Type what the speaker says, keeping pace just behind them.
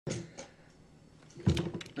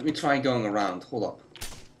Let me try going around. Hold up.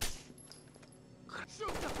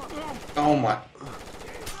 Oh my.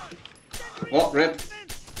 What? Rip.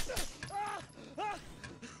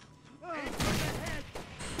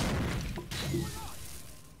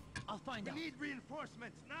 I'll find out. Need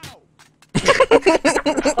reinforcements now.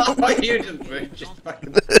 Oh, you just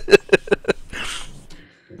fucking...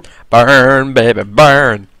 Burn, baby,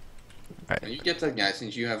 burn. Right. You get that guy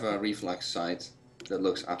since you have a reflex sight that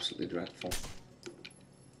looks absolutely dreadful.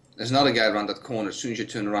 There's another guy around that corner. As soon as you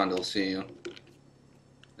turn around, they'll see you.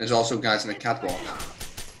 There's also guys in the catwalk.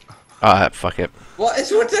 Alright, fuck it. What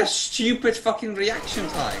is with their stupid fucking reaction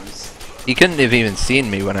times? You couldn't have even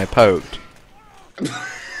seen me when I poked.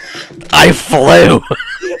 I flew!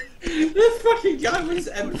 This fucking guy with his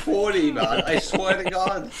M40, man. I swear to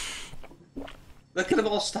God. Look at them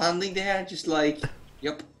all standing there, just like,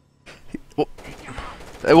 yep.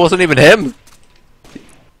 It wasn't even him!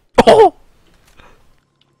 Oh!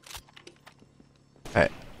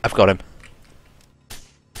 Alright, I've got him.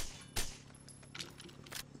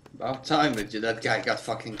 About time that guy got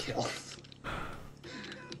fucking killed.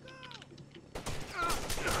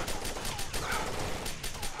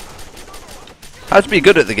 How to be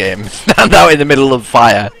good at the game? Stand out in the middle of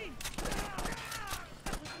fire.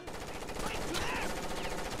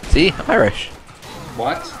 See? Irish.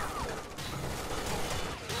 What?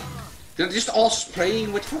 They're just all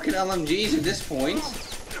spraying with fucking LMGs at this point.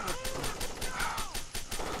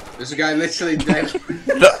 There's a guy literally dead.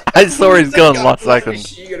 I saw his gun last second.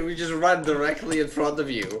 We just ran directly in front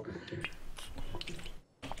of you.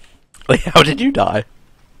 Wait, how did you die?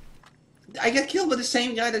 I got killed by the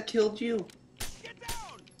same guy that killed you.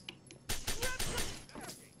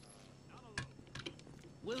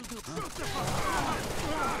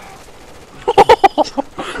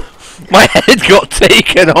 My head got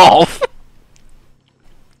taken off.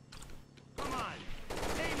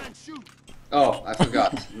 Oh, I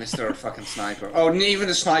forgot, Mr. fucking Sniper. Oh, even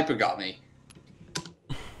the sniper got me.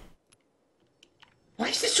 Why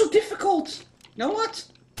is this so difficult? You know what?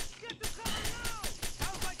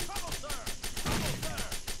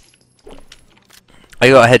 I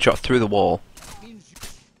got a headshot through the wall.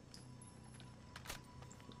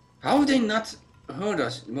 How have they not heard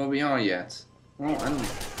us where we are yet? Well, I don't know.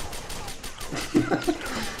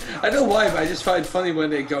 I don't know why, but I just find it funny when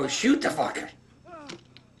they go, shoot the fucker!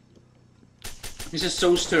 It's just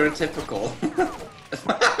so stereotypical.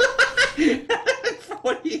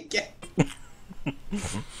 What do you get?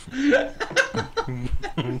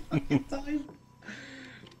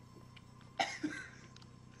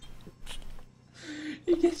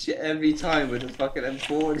 He gets you every time with a fucking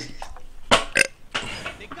M40.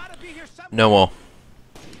 No more.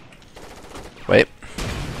 Wait.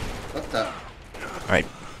 What the? Right.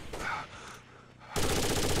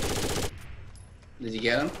 Did you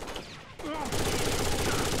get him?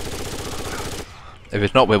 If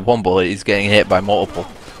it's not with one bullet, he's getting hit by multiple.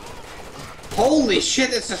 Holy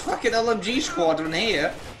shit, it's a fucking LMG squadron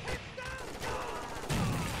here.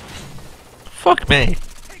 Fuck me.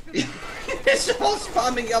 It's all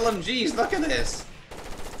spamming LMGs, look at this.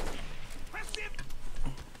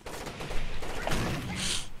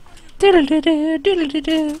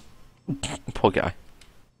 Poor guy.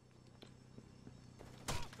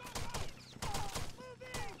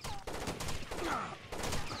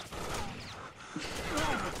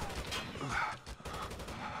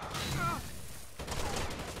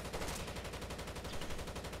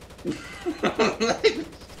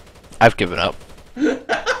 I've given up.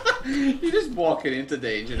 You're just walking into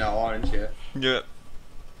danger now, aren't you? Yeah.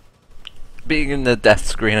 Being in the death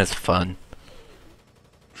screen is fun.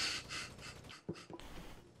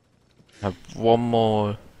 I have one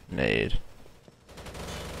more nade.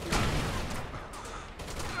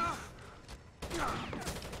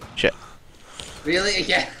 Shit. Really?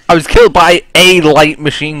 Again? I was killed by a light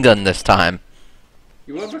machine gun this time.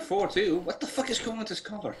 You were before too. What the fuck is going with this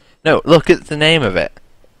cover? No, look at the name of it.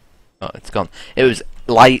 Oh, it's gone. It was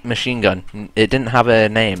light machine gun. It didn't have a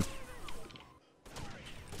name.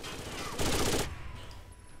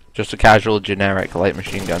 Just a casual, generic light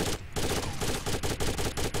machine gun.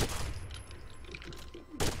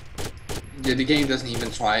 Yeah, the game doesn't even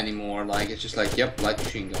try anymore. Like, it's just like, yep, light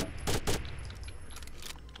machine gun.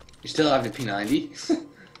 You still have the P90?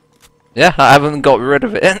 Yeah, I haven't got rid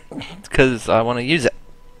of it because I want to use it.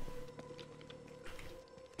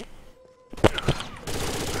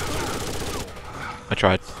 I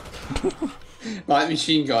tried. Light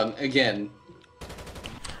machine gun, again.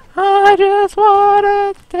 I just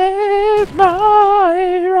wanna take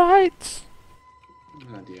my rights.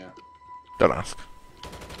 Oh dear. Don't ask.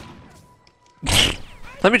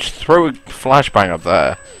 Let me just throw a flashbang up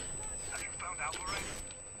there.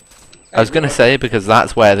 I was gonna say because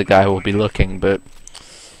that's where the guy will be looking, but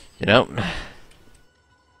you know,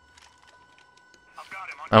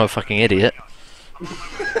 I'm a fucking idiot.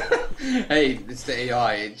 Hey, it's the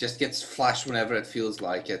AI. It just gets flashed whenever it feels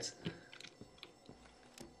like it.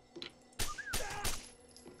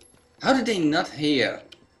 How did they not hear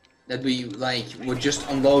that we like were just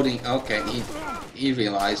unloading? Okay, he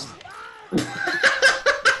realized.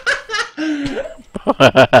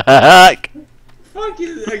 Fuck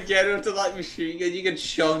you again with the light machine gun. You get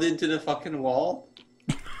shoved into the fucking wall.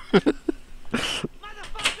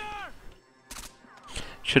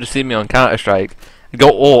 Should have seen me on Counter-Strike. I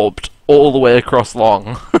got orbed all the way across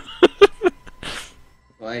long.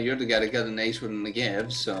 Well, you're the guy that got an ace with a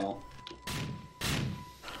give, so.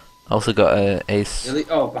 Also got a ace. Really?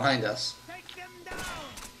 Oh, behind us.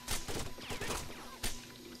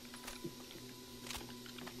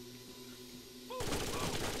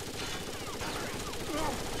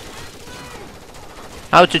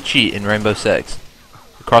 How to cheat in Rainbow Six.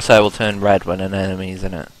 The crosshair will turn red when an enemy's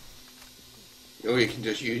in it. Or you can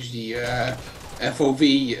just use the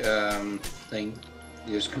FOV thing.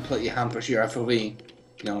 It just completely hampers your FOV.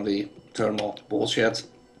 You know, the thermal bullshit.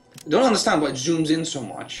 I don't understand why it zooms in so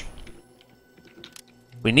much.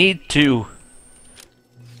 We need to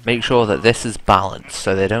make sure that this is balanced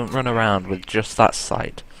so they don't run around with just that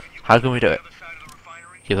sight. How can we do it?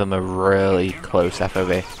 Give them a really close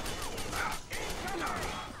FOV.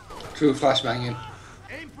 True flashbanging.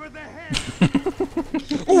 Aim for the head.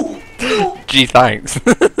 Oh, no. Gee, thanks.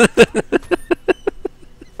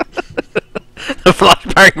 The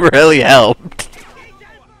flashbang really helped.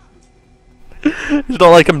 It's not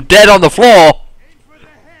like I'm dead on the floor.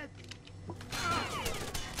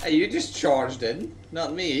 Hey, you just charged in,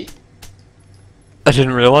 not me. I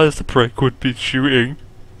didn't realise the prick would be shooting.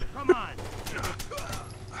 Come on.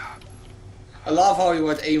 I love how you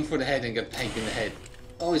went aim for the head and get panked in the head.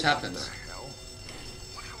 Always happens.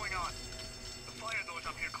 What's going on? The fire doors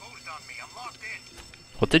up here closed on me. I'm locked in.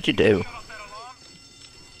 What did you do? Shut off that alarm.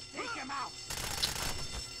 Take him out.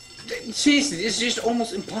 Seriously, it's just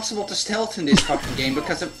almost impossible to stealth in this fucking game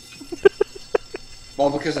because of... Well,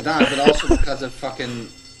 because of that, but also because of fucking...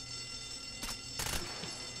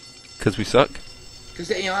 Because we suck? Because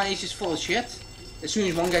the AI is just full of shit. As soon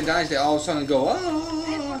as one guy dies, they all of a sudden go,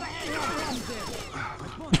 oh.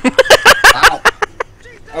 Wow.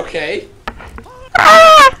 Okay.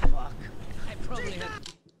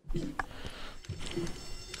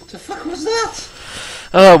 What the fuck was that?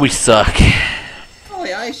 Oh, we suck. Oh,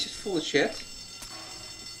 AI is just full of shit.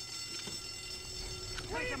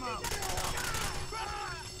 Take him out.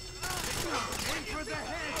 Aim for the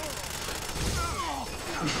head.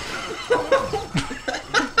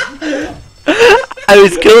 I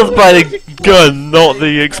was killed by the gun, not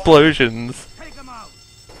the explosions. Take him out.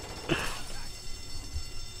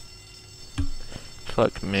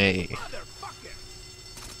 Fuck me.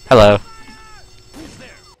 Hello. Who's there?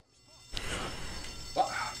 What?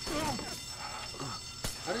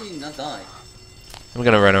 How did he not die? I'm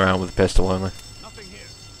gonna run around with a pistol only. Nothing here.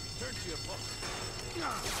 Return to your post.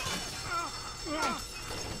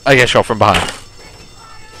 I get shot from behind.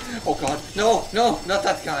 Oh god, no, no, not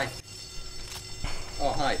that guy.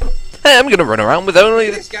 Oh, hi. Hey, I'm gonna run around with only...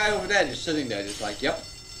 This guy over there just sitting there, just like, yep.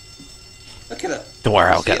 Look at it. Don't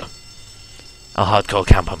worry, I'll get him. I'll hardcore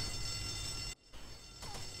camp him.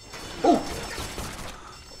 Oh!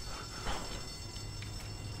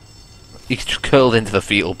 He just curled into the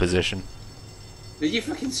fetal position. Did you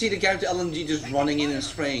fucking see the guy with the LMG just running in and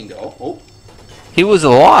spraying though? Oh. He was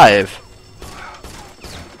alive!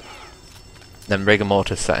 Then rigor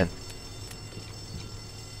mortis set in.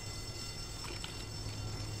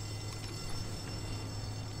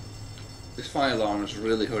 This fire alarm is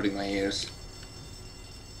really hurting my ears.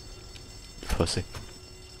 Pussy.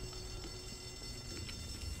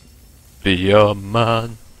 Be a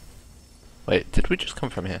man. Wait, did we just come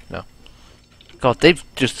from here? No. God, they've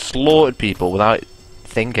just slaughtered people without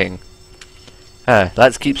thinking.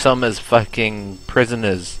 Let's keep some as fucking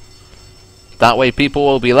prisoners. That way people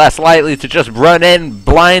will be less likely to just run in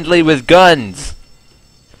blindly with guns.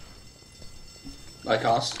 Like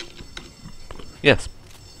us. Yes.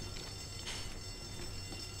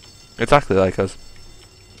 Exactly like us.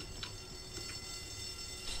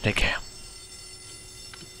 Snake cam.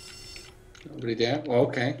 Nobody there? Well,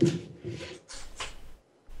 okay.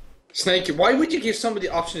 Snake, why would you give somebody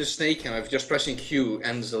the option to snake him if just pressing Q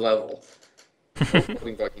ends the level? Oh,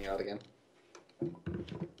 putting bugging out again.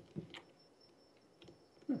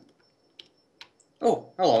 Oh,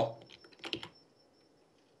 hello.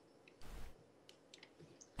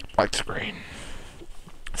 Black screen.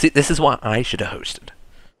 See, this is what I should have hosted.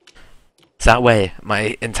 So that way,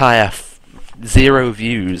 my entire 0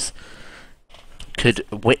 views could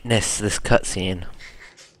witness this cutscene.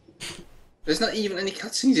 There's not even any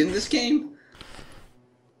cutscenes in this game.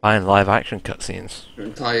 Fine live action cutscenes. Your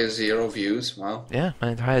entire 0 views, wow. Yeah,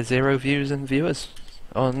 my entire 0 views and viewers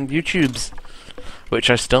on YouTube's,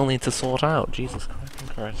 which I still need to sort out. Jesus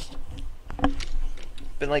Christ.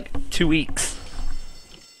 Been like 2 weeks.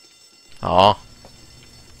 Aw.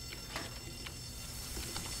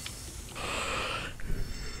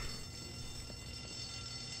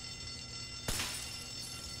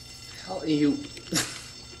 Hell are you?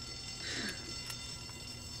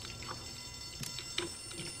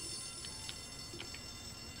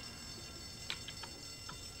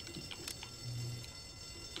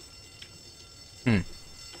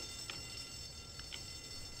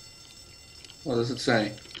 What does it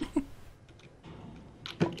say?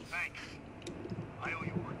 Thanks. I owe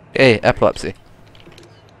you one. Hey, epilepsy.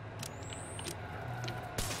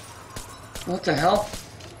 What the hell?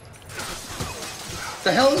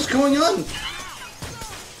 The hell is going on?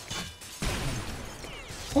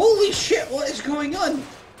 Holy shit, what is going on?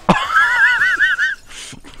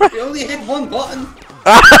 You only hit one button.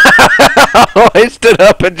 I stood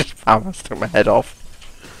up and just took my head off.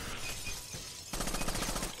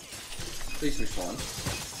 Please respawn.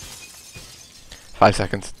 5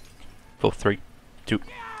 seconds. 4, 3, 2,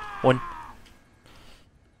 1.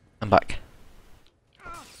 I'm back.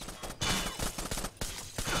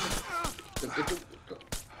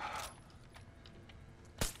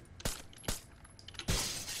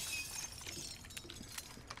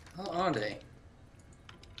 How are they?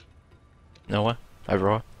 Nowhere.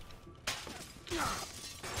 Everywhere.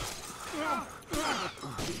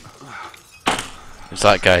 It's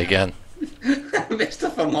that guy again. Mr.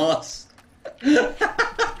 Famas.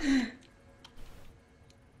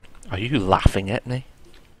 Are you laughing at me?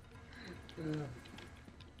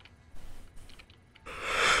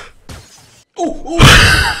 Oh!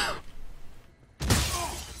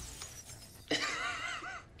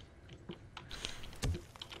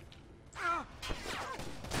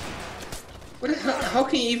 What the hell? How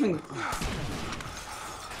can you even... What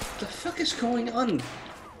the fuck is going on?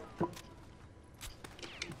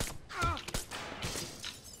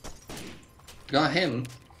 Got him.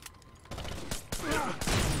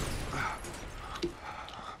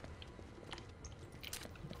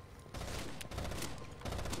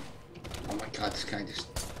 Oh my god, this guy just...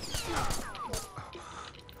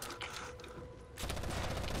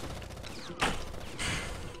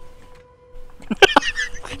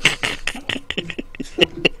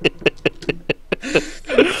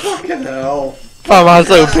 Fucking hell. Farmhouse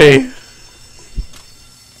OP!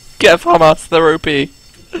 Get Farmhouse, they're OP!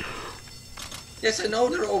 Yes, I know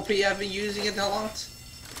they're OP, I've been using it a lot.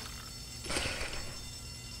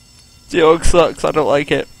 Geog sucks, I don't like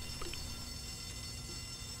it.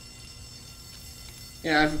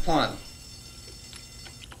 Yeah, I have a plan.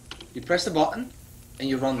 You press the button, and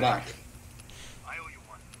you run back. I owe you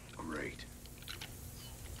one. Great.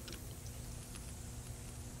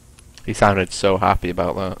 He sounded so happy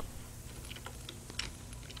about that.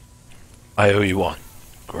 I owe you one.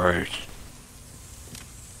 Great.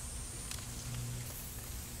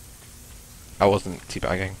 I wasn't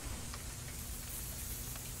teabagging.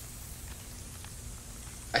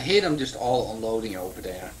 I hate them just all unloading over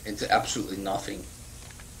there. It's absolutely nothing.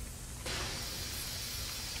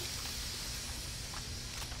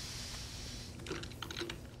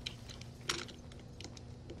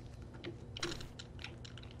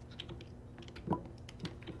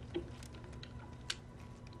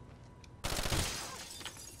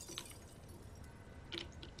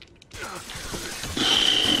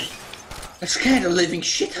 That scared the living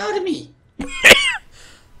shit out of me.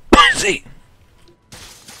 See.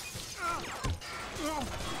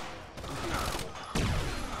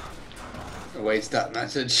 Awaits that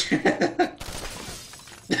message.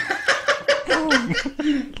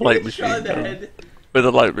 Light machine gun. With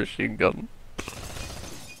a light machine gun.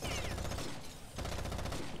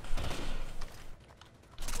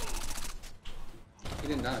 He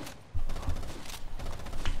didn't die.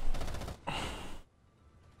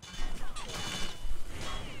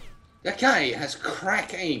 That guy has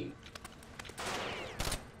crack aim.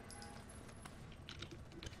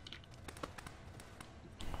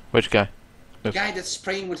 Which guy? The guy that's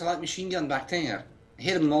spraying with a light machine gun back there. I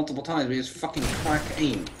hit him multiple times with his fucking crack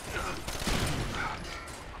aim.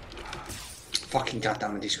 Fucking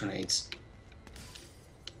goddamn these grenades.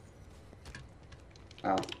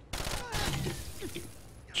 Wow.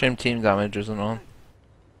 Shame team damage isn't on.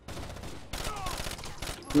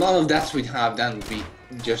 A lot of deaths we'd have then would be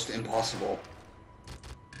just impossible.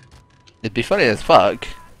 It'd be funny as fuck.